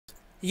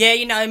Yeah,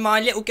 you know, my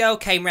little girl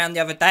came round the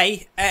other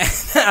day.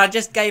 I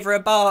just gave her a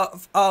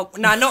bath. Oh,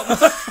 no, not...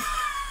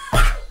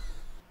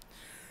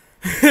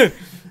 I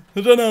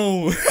don't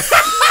know.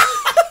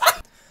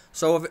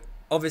 So,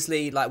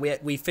 obviously,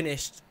 like, we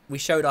finished... We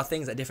showed our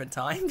things at different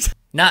times.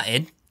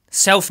 Nutted?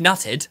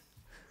 Self-nutted?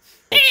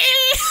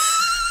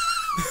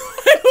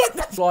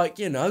 Like,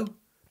 you know,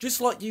 just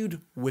like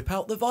you'd whip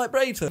out the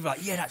vibrator.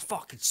 Like, yeah, that's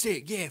fucking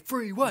sick. Yeah,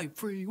 freeway,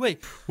 freeway.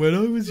 When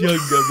I was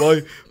younger,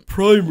 my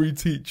primary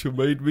teacher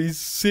made me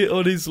sit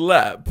on his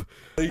lap.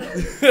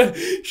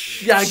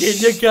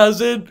 Shagging your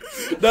cousin.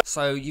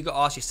 So, you got to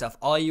ask yourself,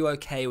 are you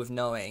okay with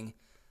knowing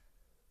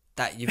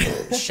that you've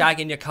been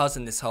shagging your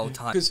cousin this whole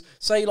time? Because,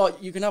 say,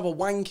 like, you can have a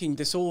wanking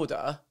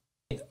disorder.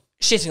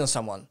 Shitting on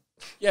someone.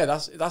 Yeah,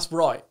 that's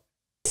right.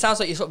 It sounds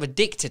like you're sort of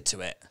addicted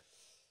to it.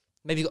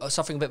 Maybe you've got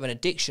suffering a bit of an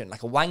addiction,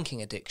 like a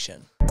wanking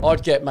addiction.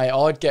 I'd get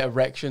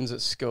erections at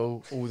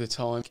school all the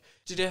time.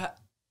 Did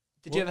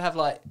you ever have,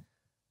 like,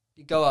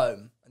 you go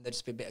home and there'd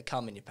just be a bit of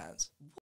cum in your pants?